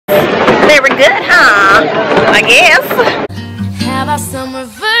I guess. How about some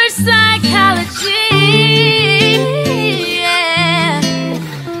reverse psychology? Yeah.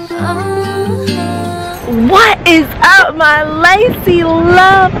 What is up, my Lacy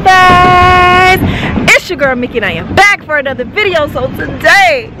lovers? It's your girl Mickey and I am back for another video. So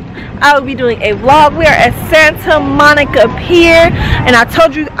today I will be doing a vlog. We are at Santa Monica Pier, and I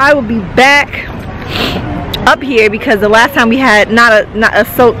told you I will be back up here because the last time we had not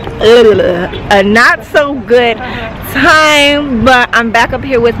so good time. But I'm back up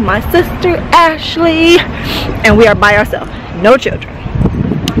here with my sister Ashley, and we are by ourselves. No children,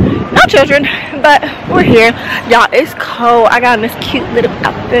 but we're here. Y'all, it's cold. I got on this cute little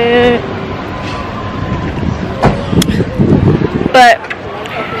outfit, but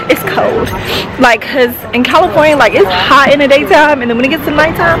it's cold, like, cause in California, like, it's hot in the daytime, and then when it gets to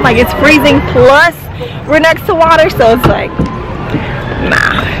nighttime, like, it's freezing, plus we're next to water, so it's like,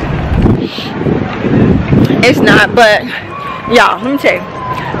 nah, it's not. But y'all, let me tell you,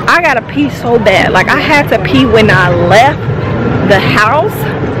 I gotta pee so bad. Like, I had to pee when I left the house.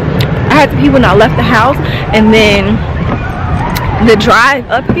 And then the drive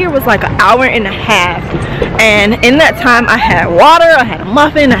up here was like an hour and a half, and in that time I had water, I had a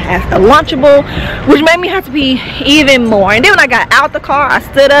muffin, I had a Lunchable, which made me have to pee even more. And then when I got out the car, I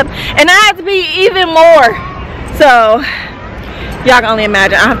stood up and I had to pee even more. So y'all can only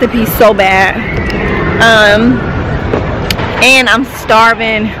imagine, I have to pee so bad. And I'm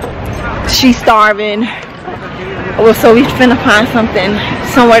starving, she's starving. Well, so we finna find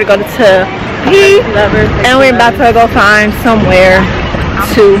somewhere to go to eat, and we're about to go find somewhere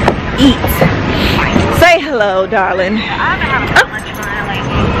to eat. Say hello, darling. Oh.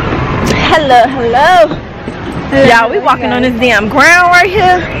 Hello. Y'all, we walking on this damn ground right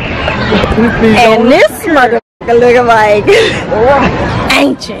here, and this mother looking like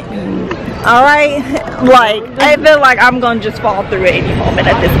ancient. All right, like, I feel like I'm gonna just fall through at any moment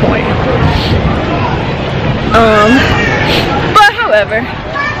at this point. But however,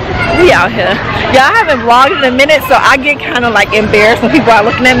 we out here. Y'all, I haven't vlogged in a minute, so I get kind of like embarrassed when people are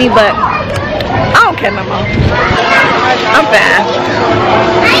looking at me, but I don't care no more. I'm fine.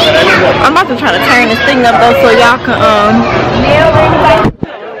 I'm about to try to turn this thing up though, so y'all can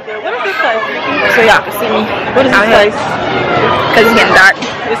what is this place? So y'all can see me. What is this place? Cause it's getting dark.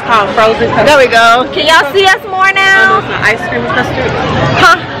 It's called Frozen Custard. There we go. Can y'all see us more now? It's an ice cream custard.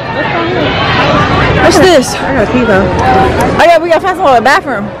 Huh? What's this? I gotta pee though. Oh yeah, we gotta find someone with a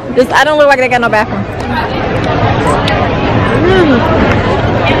bathroom. I don't look like they got no bathroom.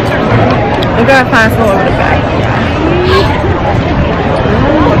 We gotta find someone with a bathroom.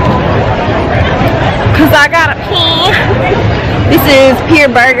 Cause I gotta pee. This is Pier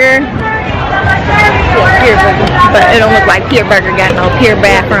Burger. Yeah, Pier Burger. But it don't look like Pier Burger got no Pier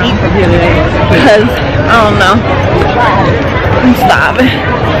bathroom. Because I don't know.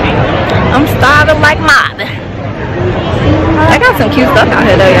 I'm starving like mine. I got some cute stuff out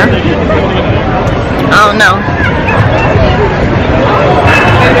here though, y'all. I don't know.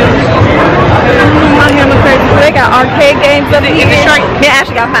 My hammer crazy. They got arcade games up here. Me and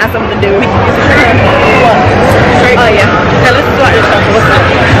Ashley gotta find something to do. Oh yeah. Yeah, let's go out this stuff. What's up?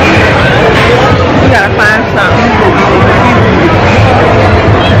 We gotta find something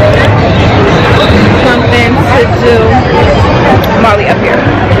to do while we up here.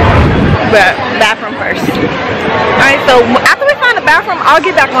 But bathroom first. Alright, so after we find the bathroom, I'll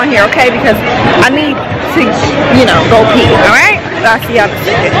get back on here, okay? Because I need to, you know, go pee. Alright? So I'll see y'all in a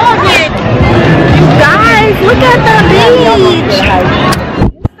second. You guys, look at the beach.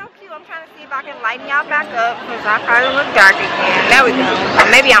 It's so cute. I'm trying to see if I can lighten y'all back up, because I probably look dark again. There we go. Or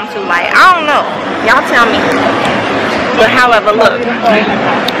maybe I'm too light. I don't know. Y'all tell me. But however, look.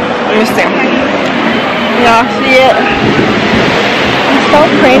 Let me see. Y'all see it? It's so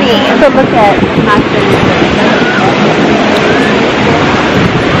pretty to look at.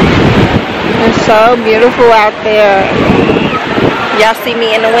 It's so beautiful out there. Y'all see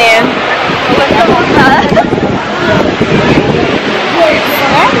me in the wind?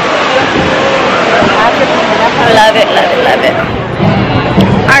 Love it.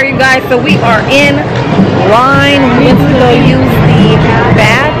 Alright, you guys, so we are in line. We went to go use the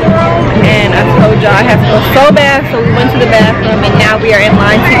bathroom, and I told y'all I have to go so bad, so we went to the bathroom, and now we are in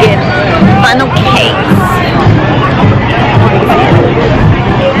line to get funnel cakes.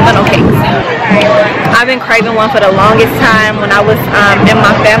 I've been craving one for the longest time. When I was in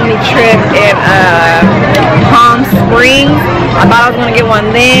my family trip in Palm Springs, I thought I was gonna get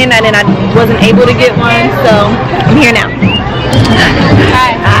one then, and then I wasn't able to get one, so I'm here now.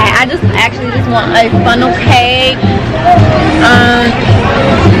 I just actually just want a funnel cake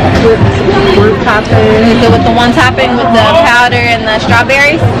with topping. Is it with the one topping with the powder and the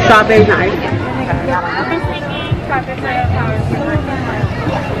strawberries? Strawberry nice.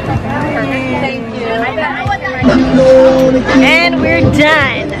 Thank you. And we're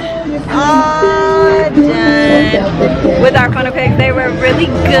done. All done with our funnel cakes. They were really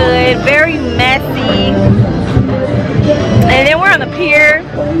good, very messy. And then we're on the pier.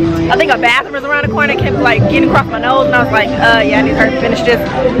 I think a bathroom was around the corner. It kept like getting across my nose, and I was like, yeah, I need her to finish this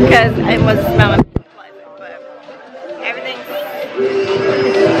because it was smelling pleasant. But everything.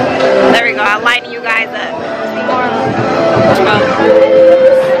 There we go. I'll lighten you guys up.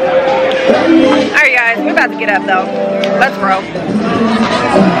 Alright guys, we're about to get up though. Let's roll.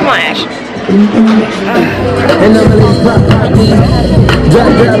 Come on, Ash.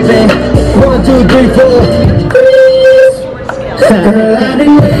 One, two, three, four.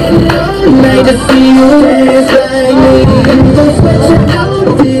 Night to see you dance like me. Go switch your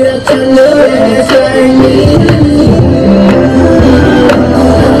outfit up to dance like me.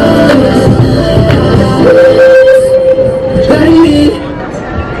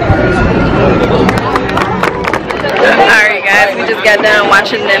 Alright guys, we just got done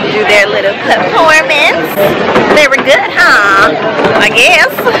watching them do their little performance. They were good, huh? I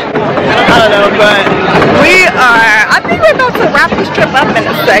guess. I don't know, but I think we're about to wrap this trip up in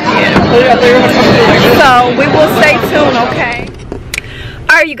a second. So we will stay tuned, okay?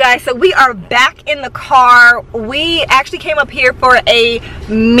 Alright you guys, so we are back in the car. We actually came up here for a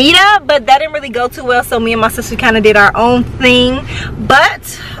meetup, but that didn't really go too well, so me and my sister kind of did our own thing.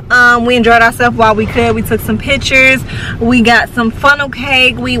 But we enjoyed ourselves while we could. We took some pictures, we got some funnel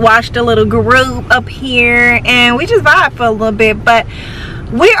cake, we watched a little group up here, and we just vibed for a little bit. But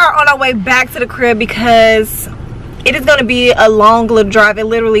we are on our way back to the crib because it is going to be a long little drive. It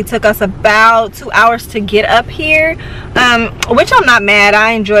literally took us about 2 hours to get up here, which I'm not mad.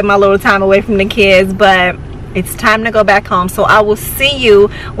 I enjoyed my little time away from the kids, but it's time to go back home. So I will see you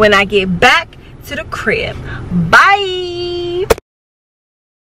when I get back to the crib. Bye.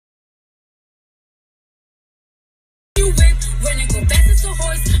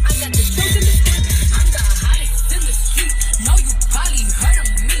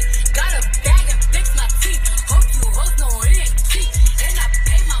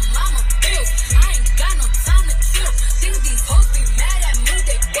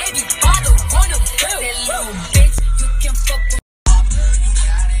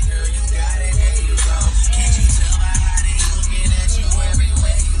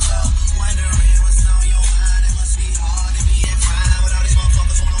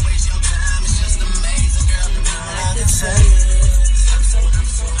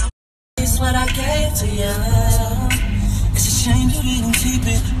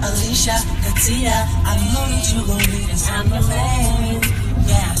 I know that you gon' need this. I'm the man.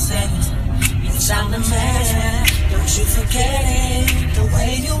 Yeah, I said it. Yes, I'm the man. Don't you forget it. The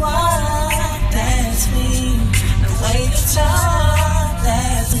way you walk, that's me. The way you talk,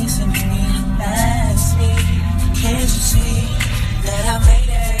 that's me. That's me. Can't you see that I made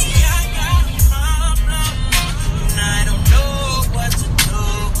it? I don't know what to do,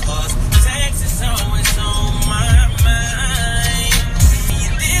 'cause sex is always on my mind.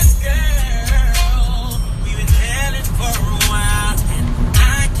 This girl, we've been telling for a while, and I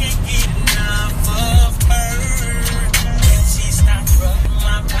can't get enough of her. And she starts rubbing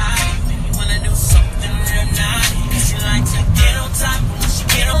my body, make me wanna do something real naughty. 'Cause she likes to get on top, and when she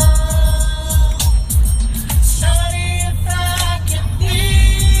get on. Sorry if I can be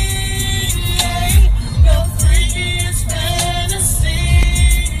your freakiest fantasy.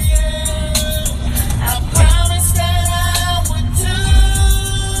 I promise that I would do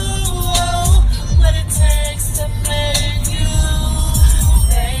what it takes to make you,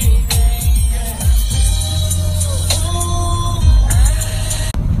 baby.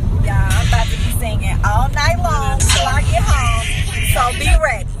 Yeah, I'm about to be singing all night long till I get home. So be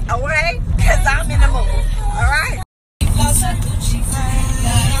ready, alright? Because I'm in the mood, alright? Lost her Gucci frame,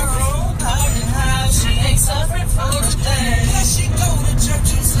 got her own car and house. She ain't suffering for a thing. Plus she go to church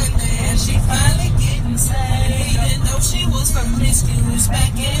on Sunday and she finally getting saved. Even though she was promiscuous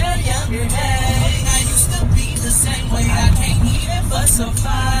back in her younger days, I used to be the same way. I can't even fuss or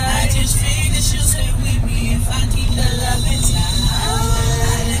fight. I just figured she'll stay with me if I keep the love inside. I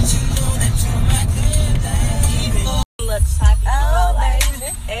let you know that you're my good thing. Looks like oh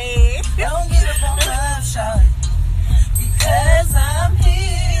baby, hey. Don't give up on love, shawty, because I'm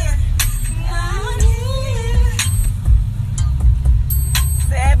here. I'm here.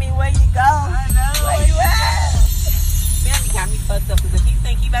 Sammy, where you go? I know. Where you at? Sammy got me fucked up because if he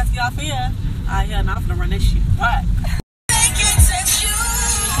think he about to get off here, I hear and I'm gonna run this shit back. They can't touch you.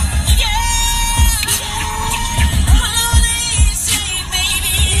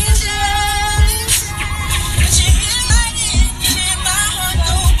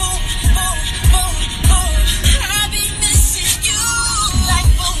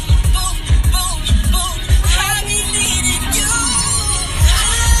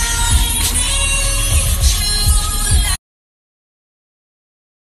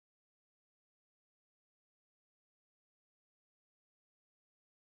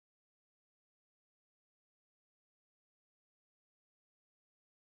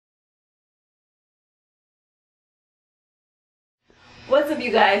 What's up,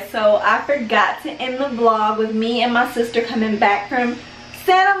 you guys? So I forgot to end the vlog with me and my sister coming back from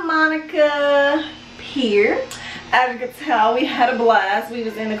Santa Monica Pier. As you can tell, we had a blast. We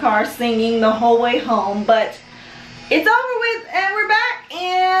was in the car singing the whole way home, but it's over with and we're back,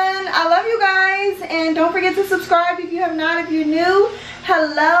 and I love you guys. And don't forget to subscribe if you have not. If you're new,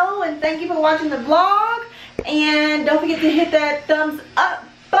 hello, and thank you for watching the vlog. And don't forget to hit that thumbs up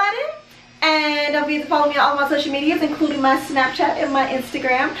button. And don't forget to follow me on all my social medias, including my Snapchat and my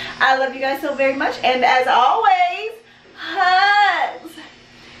Instagram. I love you guys so very much. And as always, hugs,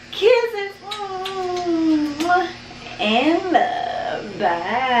 kisses, and love.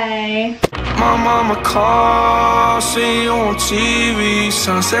 Bye. My mama called, see you on TV.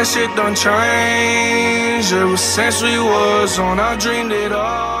 Sunset shit done changed. Ever since we was on, I dreamed it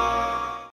all.